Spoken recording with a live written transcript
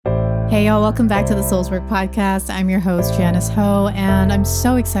Hey y'all, welcome back to the Souls Work Podcast. I'm your host, Janice Ho, and I'm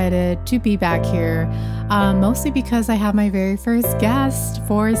so excited to be back here, mostly because I have my very first guest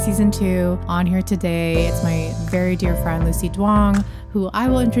for season 2 on here today. It's my very dear friend, Lucy Duong, who I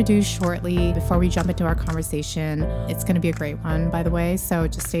will introduce shortly before we jump into our conversation. It's going to be a great one, by the way, so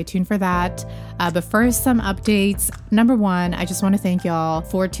just stay tuned for that. But first, some updates. Number one, I just want to thank y'all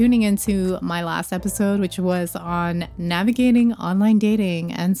for tuning into my last episode, which was on navigating online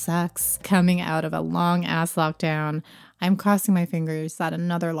dating and sex coming out of a long-ass lockdown. I'm crossing my fingers that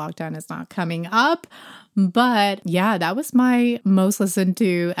another lockdown is not coming up. But yeah, that was my most listened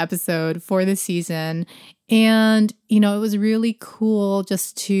to episode for the season. And, you know, it was really cool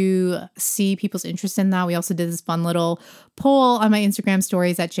just to see people's interest in that. We also did this fun little poll on my Instagram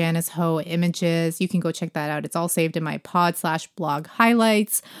stories at Janice Ho Images. You can go check that out. It's all saved in my pod/blog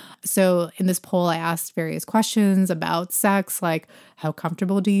highlights. So in this poll, I asked various questions about sex, like how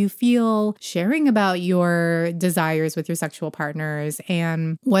comfortable do you feel sharing about your desires with your sexual partners,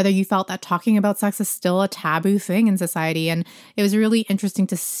 and whether you felt that talking about sex is still a taboo thing in society. And it was really interesting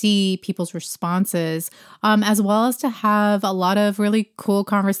to see people's responses, as well as to have a lot of really cool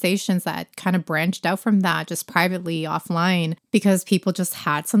conversations that kind of branched out from that just privately offline, because people just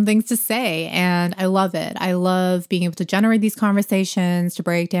had some things to say. And I love it. I love being able to generate these conversations, to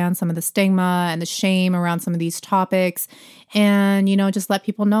break down some of the stigma and the shame around some of these topics. And, you know, just let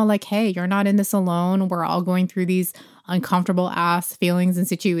people know like, hey, you're not in this alone. We're all going through these uncomfortable ass feelings and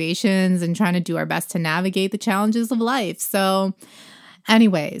situations and trying to do our best to navigate the challenges of life. So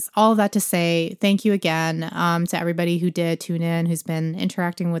anyways, all of that to say, thank you again to everybody who did tune in, who's been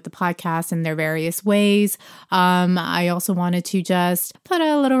interacting with the podcast in their various ways. I also wanted to just put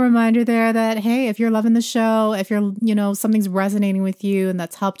a little reminder there that, hey, if you're loving the show, if you're, you know, something's resonating with you and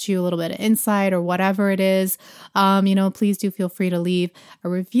that's helped you a little bit of insight or whatever it is, you know, please do feel free to leave a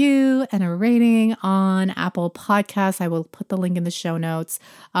review and a rating on Apple Podcasts. I will put the link in the show notes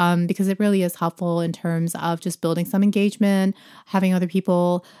because it really is helpful in terms of just building some engagement, having other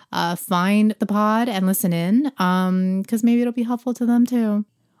people find the pod and listen in, because maybe it'll be helpful to them too.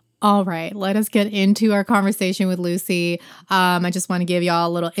 All right, let us get into our conversation with Lucy. I just want to give y'all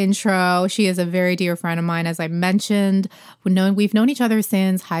a little intro. She is a very dear friend of mine, as I mentioned. We've known each other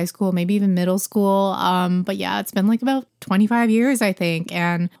since high school, maybe even middle school. But yeah, it's been like about 25 years, I think.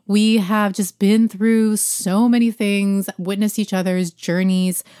 And we have just been through so many things, witnessed each other's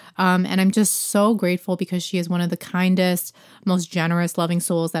journeys. And I'm just so grateful because she is one of the kindest, most generous, loving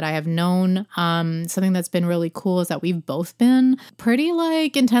souls that I have known. Something that's been really cool is that we've both been pretty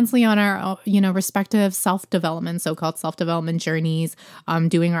like intensely on our, you know, respective self-development, so-called self-development journeys,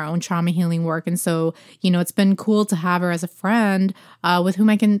 doing our own trauma healing work. And so, you know, it's been cool to have her as a friend with whom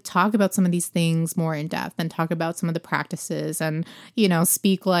I can talk about some of these things more in depth and talk about some of the practices and, you know,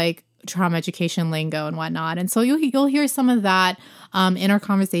 speak like trauma education lingo and whatnot. And so you'll hear some of that in our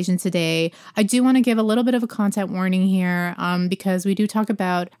conversation today. I do want to give a little bit of a content warning here because we do talk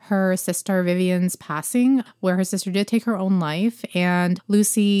about her sister Vivian's passing, where her sister did take her own life. And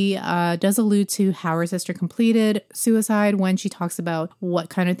Lucy does allude to how her sister completed suicide when she talks about what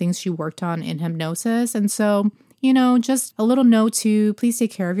kind of things she worked on in hypnosis. And so, you know, just a little note to please take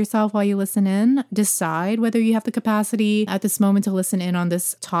care of yourself while you listen in. Decide whether you have the capacity at this moment to listen in on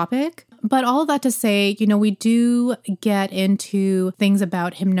this topic. But all of that to say, you know, we do get into things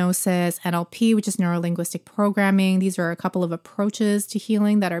about hypnosis, NLP, which is Neuro-Linguistic programming. These are a couple of approaches to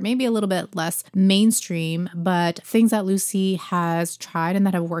healing that are maybe a little bit less mainstream, but things that Lucy has tried and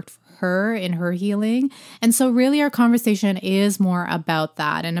that have worked for her in her healing. And so really our conversation is more about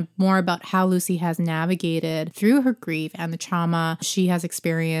that and more about how Lucy has navigated through her grief and the trauma she has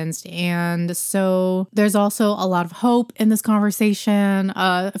experienced. And so there's also a lot of hope in this conversation,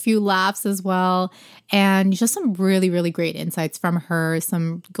 a few laughs as well, and just some really, really great insights from her,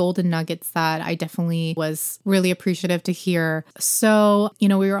 some golden nuggets that I definitely was really appreciative to hear. So, you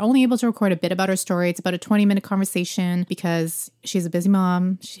know, we were only able to record a bit about her story. It's about a 20-minute conversation because she's a busy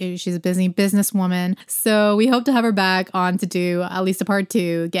mom. She's a busy businesswoman. So we hope to have her back on to do at least a part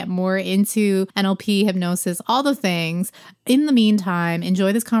 2, get more into NLP, hypnosis, all the things. In the meantime,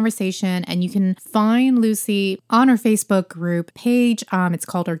 enjoy this conversation, and you can find Lucy on her Facebook group page. It's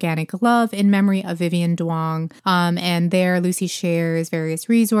called Organic Love in Memory of Vivian Duong. And there Lucy shares various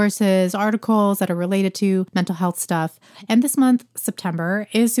resources, articles that are related to mental health stuff. And this month, September,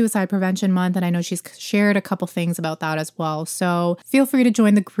 is Suicide Prevention Month, and I know she's shared a couple things about that as well. So feel free to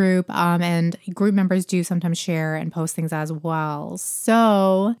join the group, and group members do sometimes share and post things as well.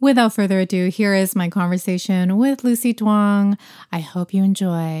 So without further ado, here is my conversation with Lucy Duong. I hope you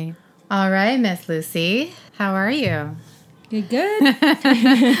enjoy. All right, Miss Lucy, how are you?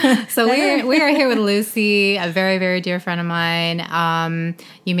 Good. So we are here with Lucy, a very, very dear friend of mine.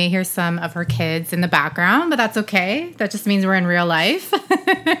 You may hear some of her kids in the background, but that's okay. That just means we're in real life.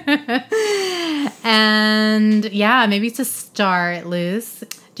 And yeah, maybe to start, Luce,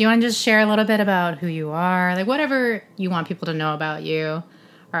 do you want to just share a little bit about who you are? Like whatever you want people to know about you,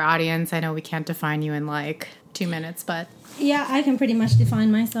 our audience. I know we can't define you in like 2 minutes, but... Yeah, I can pretty much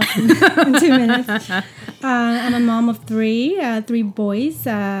define myself in 2 minutes. I'm a mom of three boys.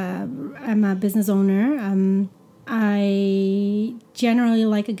 I'm a business owner. I generally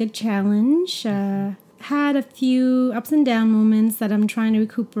like a good challenge. Had a few ups and down moments that I'm trying to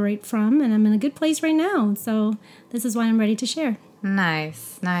recuperate from, and I'm in a good place right now. So this is why I'm ready to share.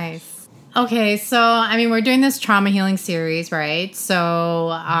 Nice. Okay, so, I mean, we're doing this trauma healing series, right?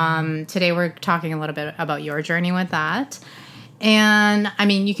 So today we're talking a little bit about your journey with that. And, I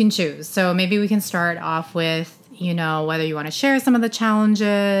mean, you can choose. So maybe we can start off with, you know, whether you want to share some of the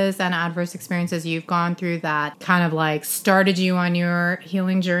challenges and adverse experiences you've gone through that kind of like started you on your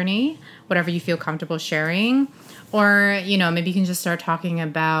healing journey, whatever you feel comfortable sharing. Or, you know, maybe you can just start talking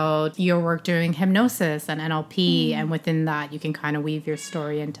about your work doing hypnosis and NLP, and within that, you can kind of weave your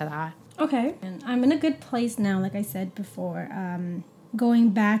story into that. Okay. And I'm in a good place now, like I said before. Going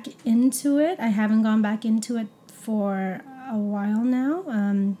back into it, I haven't gone back into it for a while now.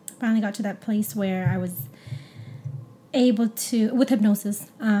 Finally got to that place where I was able to, with hypnosis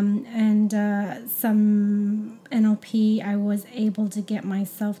and some NLP, I was able to get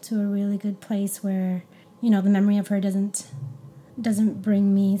myself to a really good place where, you know, the memory of her doesn't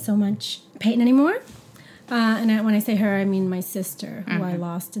bring me so much pain anymore. When I say her, I mean my sister, who I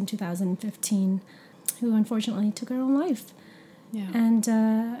lost in 2015, who unfortunately took her own life. Yeah. And,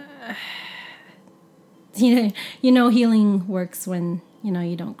 you know, healing works when, you know,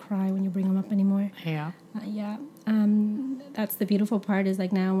 you don't cry when you bring them up anymore. Yeah. That's the beautiful part is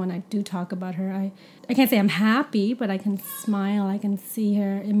like now when I do talk about her, I can't say I'm happy, but I can smile. I can see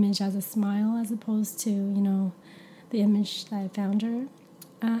her image as a smile as opposed to, you know, the image that I found her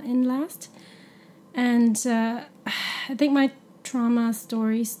in last. And I think my trauma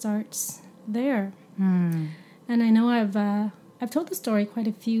story starts there. And I know I've told the story quite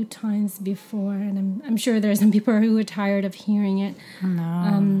a few times before, and I'm sure there's some people who are tired of hearing it.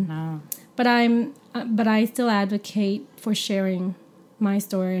 No. But I still advocate for sharing my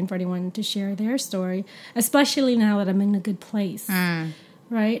story and for anyone to share their story, especially now that I'm in a good place,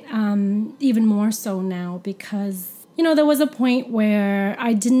 right? Even more so now because, you know, there was a point where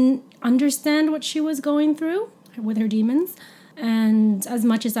I didn't understand what she was going through with her demons. And as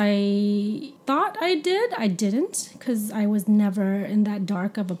much as I thought I did, I didn't, because I was never in that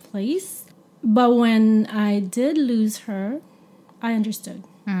dark of a place. But when I did lose her, I understood.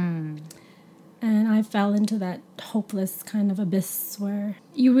 And I fell into that hopeless kind of abyss where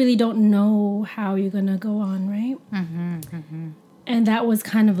you really don't know how you're going to go on, right? And that was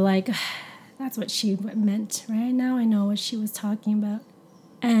kind of like, that's what she meant, right? Now I know what she was talking about.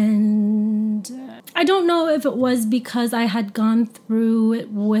 And I don't know if it was because I had gone through it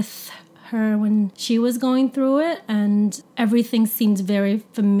with her when she was going through it and everything seems very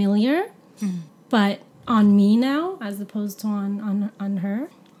familiar, but on me now as opposed to on her.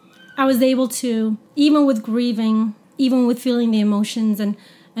 I was able to, even with grieving, even with feeling the emotions and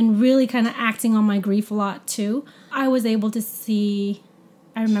really kind of acting on my grief a lot too, I was able to see,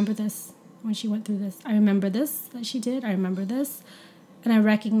 I remember this when she went through this. I remember this that she did. I remember this. And I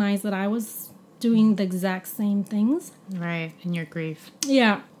recognized that I was doing the exact same things. Right, in your grief.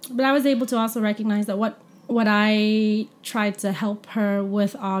 Yeah, but I was able to also recognize that what I tried to help her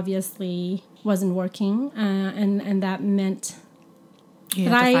with obviously wasn't working. And that meant... You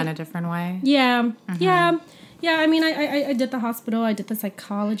had to find a different way? Yeah, yeah. I mean, I did the hospital, I did the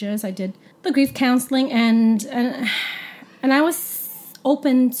psychologist, I did the grief counseling, and I was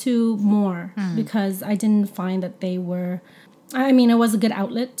open to more because I didn't find that they were... I mean, it was a good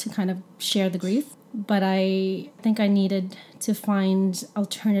outlet to kind of share the grief, but I think I needed to find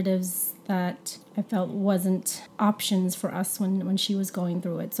alternatives that I felt wasn't options for us when she was going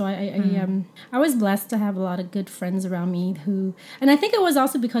through it. So I was blessed to have a lot of good friends around me who, and I think it was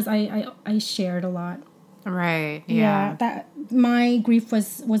also because I shared a lot. Right. Yeah. That my grief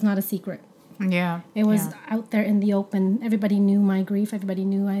was not a secret. Yeah. It was out there in the open. Everybody knew my grief. Everybody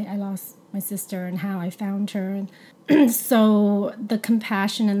knew I lost my sister and how I found her. And so the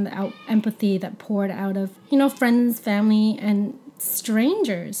compassion and the empathy that poured out of, you know, friends, family, and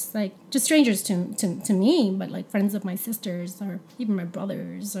strangers, like just strangers to me, but like friends of my sisters or even my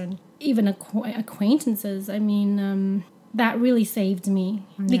brothers and even acquaintances. I mean, that really saved me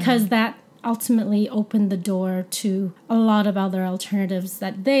because that ultimately opened the door to a lot of other alternatives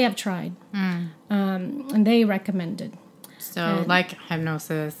that they have tried and they recommended. So like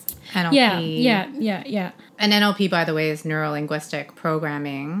hypnosis, NLP. Yeah. And NLP, by the way, is Neuro-Linguistic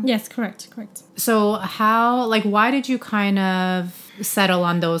programming. Yes, correct. So why did you kind of settle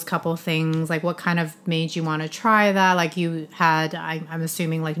on those couple things? Like what kind of made you want to try that? Like you had, I'm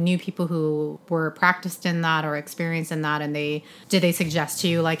assuming like new people who were practiced in that or experienced in that, and did they suggest to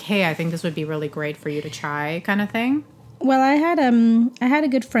you like, hey, I think this would be really great for you to try kind of thing? Well, I had a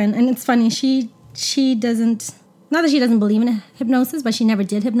good friend, and it's funny, she doesn't, not that she doesn't believe in hypnosis, but she never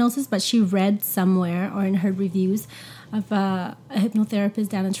did hypnosis, but she read somewhere or heard reviews of a hypnotherapist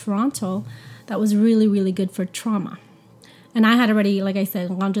down in Toronto that was really, really good for trauma. And I had already, like I said,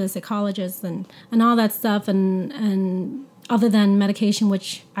 gone to the psychologist and all that stuff, and other than medication,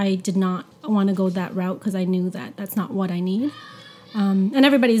 which I did not want to go that route because I knew that that's not what I need. And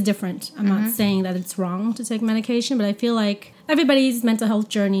everybody's different. I'm not saying that it's wrong to take medication, but I feel like everybody's mental health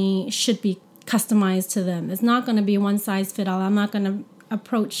journey should be customized to them. It's not going to be one size fit all. I'm not going to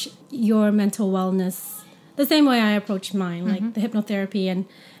approach your mental wellness the same way I approach mine, like the hypnotherapy and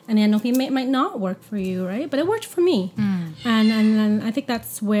the NLP might not work for you, right? But it worked for me. And I think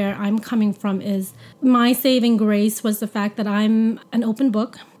that's where I'm coming from, is my saving grace was the fact that I'm an open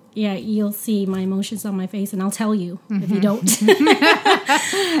book. Yeah, you'll see my emotions on my face, and I'll tell you if you don't.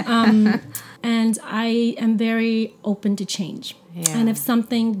 And I am very open to change. Yeah. And if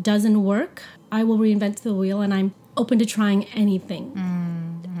something doesn't work, I will reinvent the wheel, and I'm open to trying anything.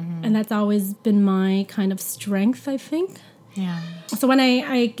 And that's always been my kind of strength, I think. Yeah. So when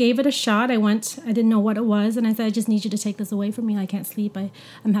I gave it a shot, I didn't know what it was, and I said, I just need you to take this away from me. I can't sleep.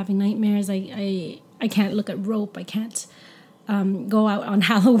 I'm having nightmares. I can't look at rope. I can't go out on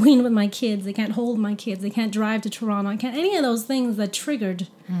Halloween with my kids. I can't hold my kids. I can't drive to Toronto. I can't, any of those things that triggered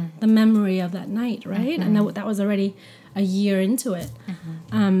the memory of that night, right? And that was already a year into it.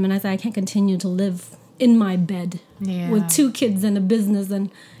 And I said, I can't continue to live in my bed with 2 kids and a business,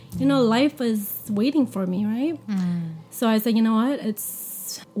 and life is waiting for me, right? So I said, you know what?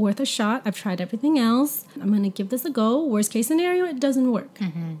 It's worth a shot. I've tried everything else. I'm going to give this a go. Worst case scenario, it doesn't work,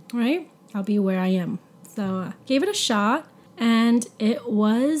 right? I'll be where I am. So gave it a shot, and it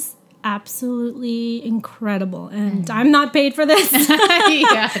was absolutely incredible. And I'm not paid for this.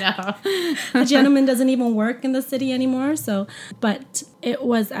 Yeah, no. The gentleman doesn't even work in the city anymore. But it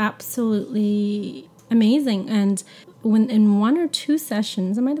was absolutely amazing. And when in 1 or 2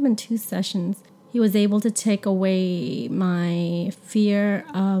 sessions, it might have been 2 sessions, he was able to take away my fear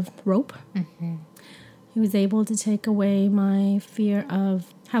of rope. He was able to take away my fear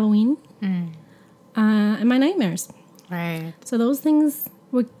of Halloween and my nightmares. Right. So those things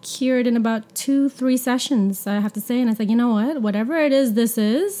were cured in about 2-3 sessions, I have to say. And I said, you know what? Whatever it is, this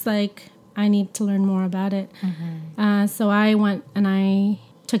is, like, I need to learn more about it. So I went and I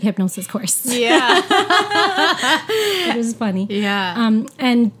took a hypnosis course. Yeah. It was funny. Yeah.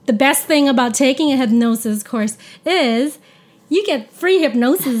 And the best thing about taking a hypnosis course is you get free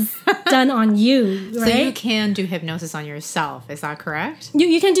hypnosis done on you, right? So you can do hypnosis on yourself. Is that correct?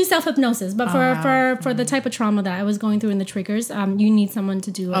 You can do self-hypnosis, but for the type of trauma that I was going through in the triggers, you need someone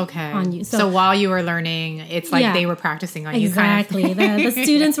to do it on you. So while you were learning, it's like they were practicing on you. Exactly. The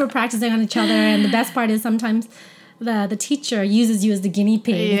students were practicing on each other, and the best part is sometimes the teacher uses you as the guinea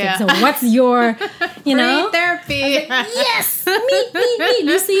pig. Yeah. So what's your, Free therapy. Like, yes, me,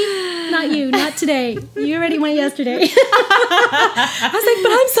 Lucy. Not you, not today. You already went yesterday. I was like,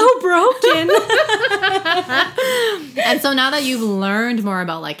 but I'm so broken. And so now that you've learned more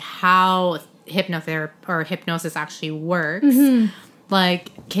about like how hypnotherapy or hypnosis actually works,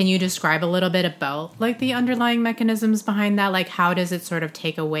 like, can you describe a little bit about like the underlying mechanisms behind that? Like, how does it sort of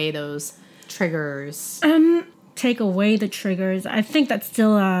take away those triggers? Take away the triggers. I think that's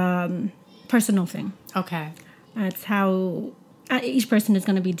still a personal thing. Okay. That's how each person is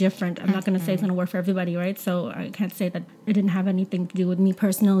going to be different. I'm not going to say it's going to work for everybody, right? So I can't say that it didn't have anything to do with me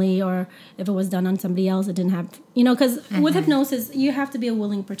personally, or if it was done on somebody else, it didn't have, because with hypnosis, you have to be a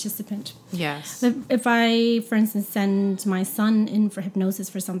willing participant. Yes. If I, for instance, send my son in for hypnosis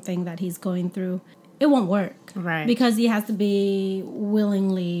for something that he's going through, it won't work. Right. Because he has to be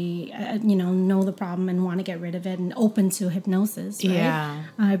willingly, know the problem and want to get rid of it and open to hypnosis, right? Yeah.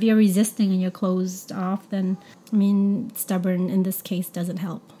 If you're resisting and you're closed off, then, stubborn in this case doesn't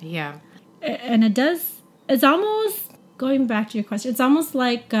help. Yeah. And it's almost, going back to your question, it's almost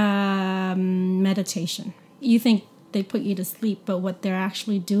like meditation. You think they put you to sleep, but what they're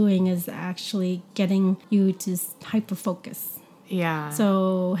actually doing is actually getting you to hyper-focus. Yeah.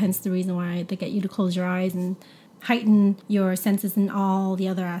 So hence the reason why they get you to close your eyes and heighten your senses in all the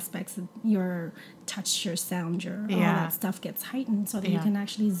other aspects. Your touch, your sound, all that stuff gets heightened so that you can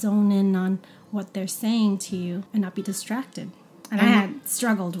actually zone in on what they're saying to you and not be distracted. And I had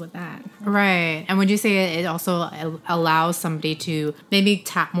struggled with that. Right. And would you say it also allows somebody to maybe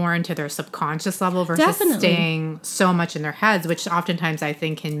tap more into their subconscious level versus staying so much in their heads, which oftentimes I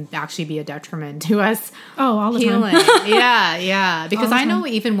think can actually be a detriment to us. Oh, all the healing. time. Yeah. Because I know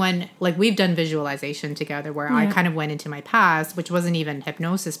even when, like, we've done visualization together where I kind of went into my past, which wasn't even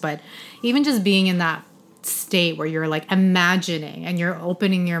hypnosis, but even just being in that state where you're like imagining and you're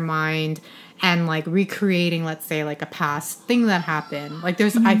opening your mind and like recreating, let's say, like a past thing that happened. Like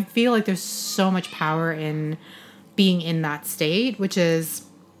I feel like there's so much power in being in that state, which is...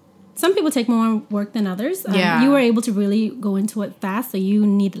 Some people take more work than others. You were able to really go into it fast, so you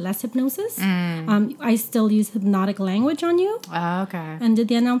need less hypnosis. I still use hypnotic language on you. Okay. And did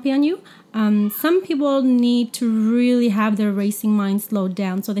the NLP on you. Some people need to really have their racing mind slowed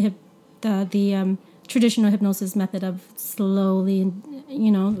down. So the traditional hypnosis method of slowly,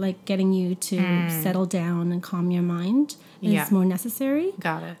 like getting you to settle down and calm your mind is more necessary.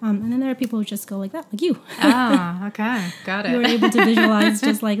 Got it. And then there are people who just go like that, like you. Okay. Got it. You were able to visualize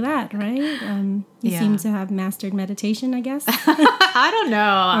just like that, right? You seem to have mastered meditation, I guess. I don't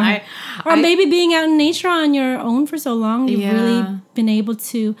know. Or maybe being out in nature on your own for so long, you've really been able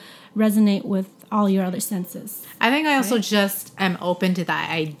to resonate with all your other senses. I think I also just am open to that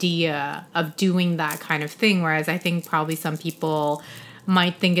idea of doing that kind of thing, whereas I think probably some people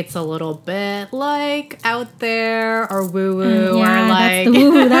might think it's a little bit like out there or woo-woo or like... that's the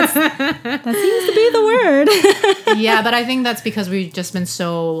woo-woo. That seems to be the word. Yeah, but I think that's because we've just been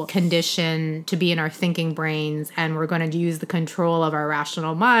so conditioned to be in our thinking brains, and we're going to use the control of our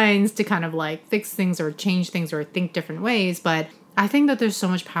rational minds to kind of like fix things or change things or think different ways. But I think that there's so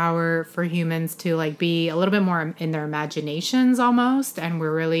much power for humans to like be a little bit more in their imaginations almost, and we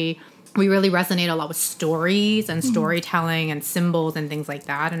really resonate a lot with stories and storytelling and symbols and things like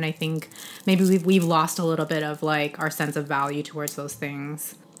that. And I think maybe we've lost a little bit of like our sense of value towards those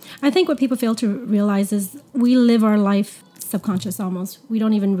things. I think what people fail to realize is we live our life subconscious almost. We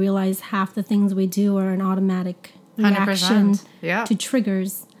don't even realize half the things we do are an automatic reaction to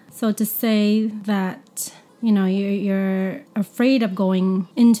triggers. So to say that, you're afraid of going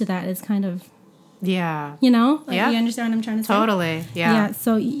into that is kind of... Yeah. You understand what I'm trying to say? Totally. Yeah.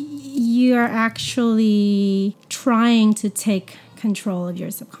 So you're actually trying to take control of your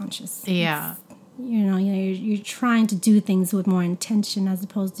subconscious. Yeah. You're trying to do things with more intention as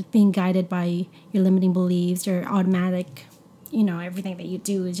opposed to being guided by your limiting beliefs, your automatic, everything that you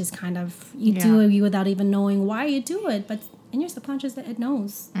do is just kind of, do it without even knowing why you do it. But in your subconscious, it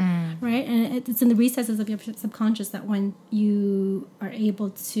knows, right? And it's in the recesses of your subconscious that when you are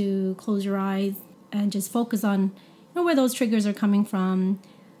able to close your eyes and just focus on where those triggers are coming from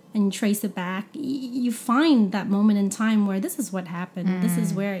and trace it back, you find that moment in time where this is what happened. This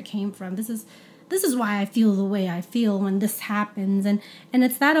is where it came from. This is why I feel the way I feel when this happens. And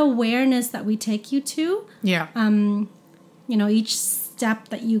it's that awareness that we take you to. Yeah. Each step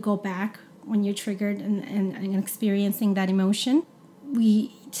that you go back when you're triggered and experiencing that emotion,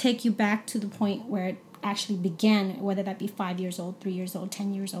 we take you back to the point where it actually began, whether that be 5 years old, 3 years old,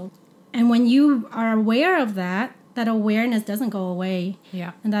 10 years old. And when you are aware of that awareness doesn't go away.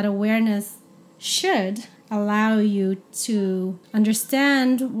 Yeah. And that awareness should allow you to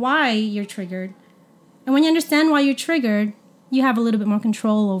understand why you're triggered. And when you understand why you're triggered, you have a little bit more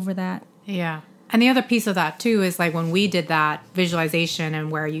control over that. Yeah. And the other piece of that, too, is like when we did that visualization and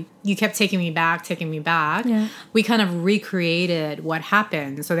where you kept taking me back, we kind of recreated what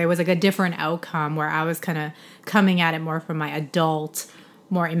happened. So there was like a different outcome where I was kind of coming at it more from my adult,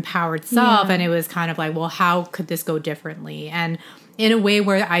 more empowered self. And it was kind of like, well, how could this go differently? And in a way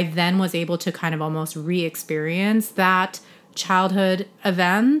where I then was able to kind of almost re-experience that childhood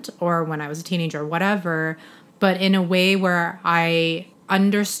event or when I was a teenager or whatever, but in a way where I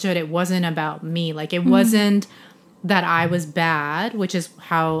understood it wasn't about me. Like it wasn't that I was bad, which is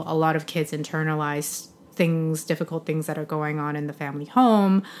how a lot of kids internalize things, difficult things that are going on in the family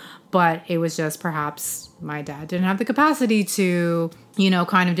home. But it was just perhaps my dad didn't have the capacity to,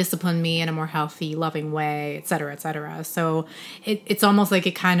 kind of discipline me in a more healthy, loving way, et cetera, et cetera. So it's almost like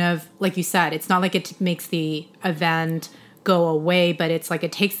it kind of, like you said, it's not like it makes the event go away, but it's like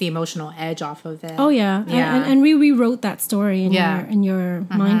it takes the emotional edge off of it. Oh yeah. And we rewrote that story in your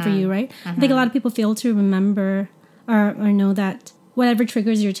mind for you, right? I think a lot of people fail to remember or know that whatever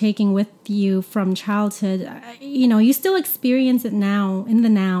triggers you're taking with you from childhood, you still experience it now, in the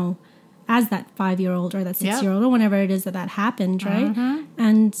now, as that 5-year-old or that 6-year-old or whenever it is that happened, right?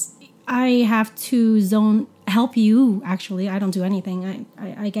 And I have to zone help you. Actually, I don't do anything.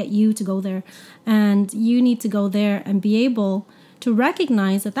 I get you to go there, and you need to go there and be able to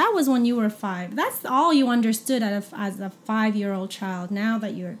recognize that was when you were 5. That's all you understood as a 5-year-old child. Now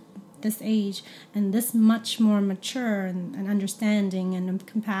that you're this age and this much more mature and understanding and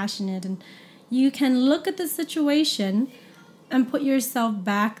compassionate, and you can look at the situation and put yourself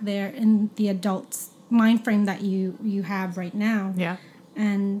back there in the adult's mind frame that you have right now. Yeah.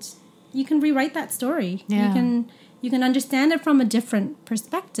 And you can rewrite that story. Yeah. You can understand it from a different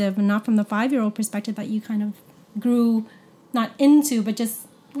perspective, and not from the 5-year-old perspective that you kind of grew not into, but just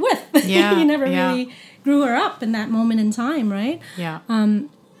with. Yeah. You never really grew her up in that moment in time, right? Yeah.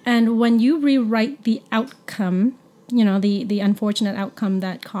 And when you rewrite the outcome, the unfortunate outcome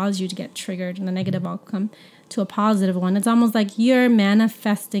that caused you to get triggered, and the negative outcome, to a positive one, it's almost like you're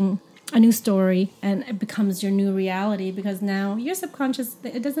manifesting a new story, and it becomes your new reality, because now your subconscious,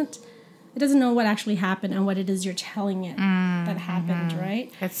 it doesn't know what actually happened and what it is you're telling it that happened,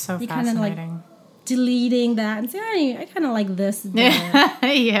 right? It's so you fascinating. Kind of like deleting that and say, hey, I kind of like this better.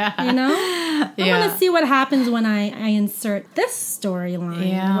 Yeah. I want to see what happens when I insert this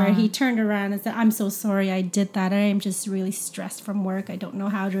storyline where he turned around and said, I'm so sorry I did that. I am just really stressed from work. I don't know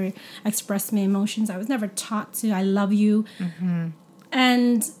how to express my emotions. I was never taught to. I love you. Mm-hmm.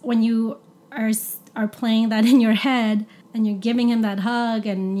 And when you are playing that in your head, and you're giving him that hug,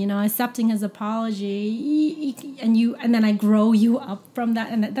 and accepting his apology, and then I grow you up from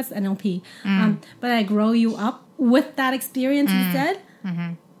that, and that's NLP. But I grow you up with that experience instead.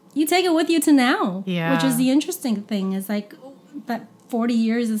 Mm-hmm. You take it with you to now, which is the interesting thing. Is like that 40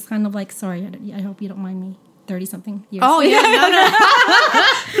 years is kind of like, sorry, I hope you don't mind me. 30-something years. Oh, yeah.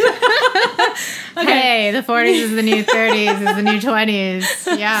 No. Okay. Hey, the 40s is the new 30s, is the new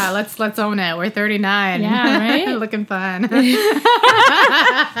 20s. Yeah, let's own it. We're 39. Yeah, right? Looking fun.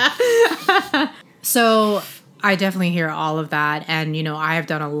 So I definitely hear all of that. And, I have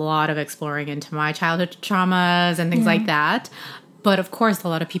done a lot of exploring into my childhood traumas and things like that. But of course, a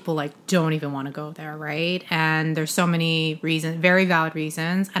lot of people don't even want to go there, right? And there's so many reasons, very valid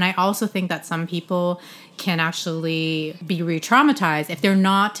reasons. And I also think that some people can actually be re-traumatized if they're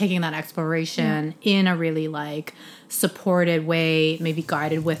not taking that exploration in a really supported way, maybe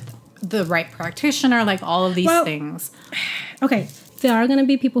guided with the right practitioner, all of these things. Okay, there are going to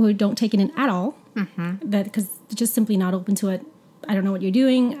be people who don't take it in at all, that because they're just simply not open to it. I don't know what you're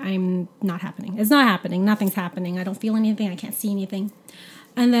doing. I'm not happening. It's not happening. Nothing's happening. I don't feel anything. I can't see anything.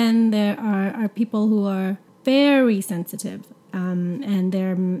 And then there are people who are very sensitive, and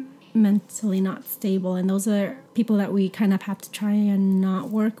they're mentally not stable. And those are people that we kind of have to try and not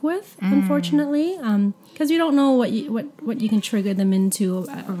work with, unfortunately, because you don't know what you can trigger them into,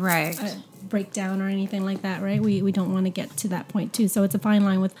 a breakdown or anything like that, right? We don't want to get to that point too. So it's a fine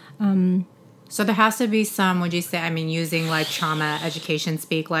line with. So there has to be some, would you say, using trauma education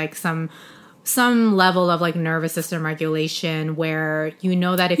speak, some level of nervous system regulation where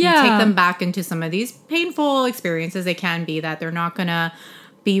that if you take them back into some of these painful experiences, it can be that they're not going to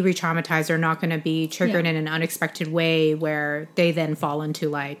be re-traumatized or not going to be triggered in an unexpected way where they then fall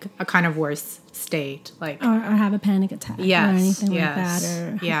into a kind of worse state. Or have a panic attack or anything like that,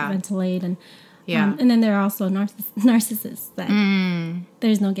 or hyperventilate. And and then there are also narcissists that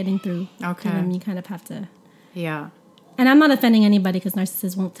there's no getting through to them. You kind of have to. Yeah. And I'm not offending anybody because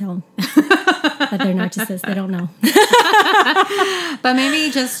narcissists won't tell them that they're narcissists. They don't know. But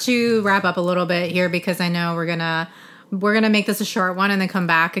maybe just to wrap up a little bit here, because I know we're gonna make this a short one and then come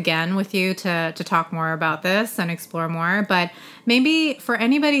back again with you to talk more about this and explore more. But maybe for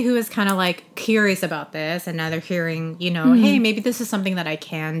anybody who is kind of curious about this, and now they're hearing, hey, maybe this is something that I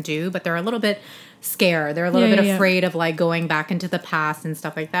can do, but they're a little bit scared. They're a little bit afraid of going back into the past and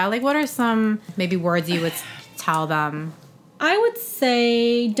stuff like that. What are some maybe words you would tell them? I would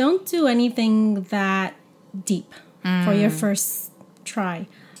say don't do anything that deep for your first try.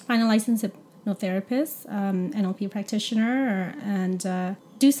 Find a licensed hypnotherapist, NLP practitioner, and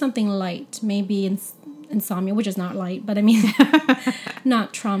do something light. Maybe insomnia, which is not light, but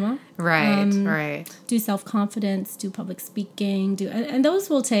not trauma. Right. Do self-confidence, do public speaking, and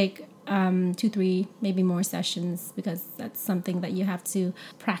those will take 2-3, maybe more sessions, because that's something that you have to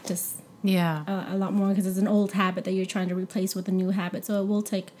practice a lot more, because it's an old habit that you're trying to replace with a new habit. So it will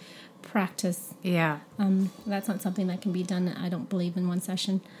take practice. That's not something that can be done, I don't believe, in one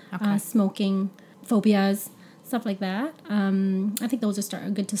session. Smoking, phobias, stuff like that. I think those are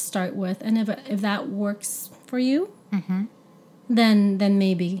good to start with. And if that works for you, then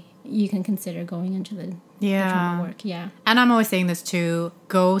maybe you can consider going into the trauma work. Yeah. And I'm always saying this too,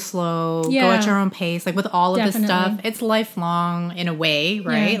 go slow, go at your own pace. Like with all of this stuff, it's lifelong in a way,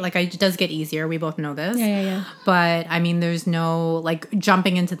 right? Like it does get easier. We both know this. Yeah. But I mean, there's no like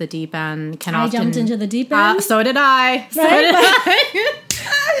jumping into the deep end. I jumped into the deep end. So did I.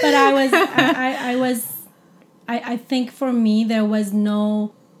 But I think for me, there was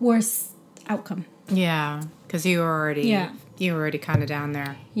no worse outcome. Yeah. Because you were already kind of down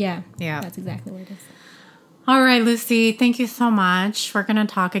there. Yeah. That's exactly what it is. All right, Lucy, thank you so much. We're going to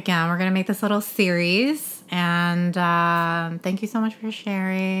talk again. We're going to make this little series. And thank you so much for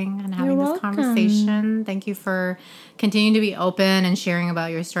sharing and having this conversation. Thank you for continuing to be open and sharing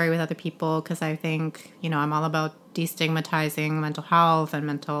about your story with other people. Because I think, I'm all about destigmatizing mental health and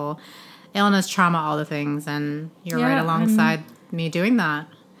mental illness, trauma, all the things. And you're right alongside me doing that.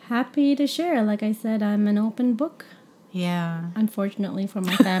 Happy to share. Like I said, I'm an open book. Yeah. Unfortunately for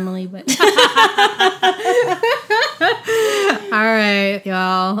my family, but. All right,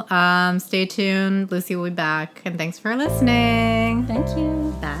 y'all. Stay tuned. Lucy will be back. And thanks for listening. Thank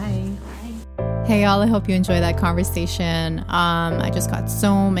you. Bye. Hey, y'all. I hope you enjoyed that conversation. I just got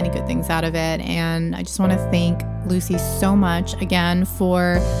so many good things out of it. And I just want to thank Lucy so much again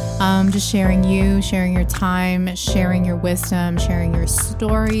for just sharing your time, sharing your wisdom, sharing your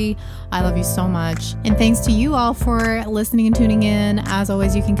story. I love you so much. And thanks to you all for listening and tuning in. As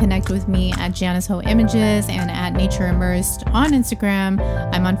always, you can connect with me at Janice Ho Images and at Nature Immersed on Instagram.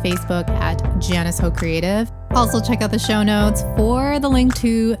 I'm on Facebook at Janice Ho Creative. Also, check out the show notes for the link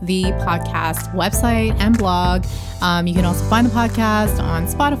to the podcast website and blog. You can also find the podcast on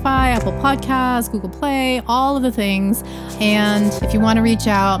Spotify, Apple Podcasts, Google Play, all of the things. And if you want to reach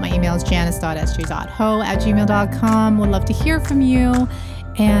out, my email is janice.sg.ho@gmail.com. Would love to hear from you.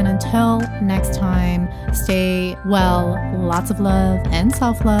 And until next time, stay well, lots of love and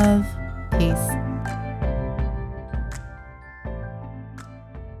self-love. Peace.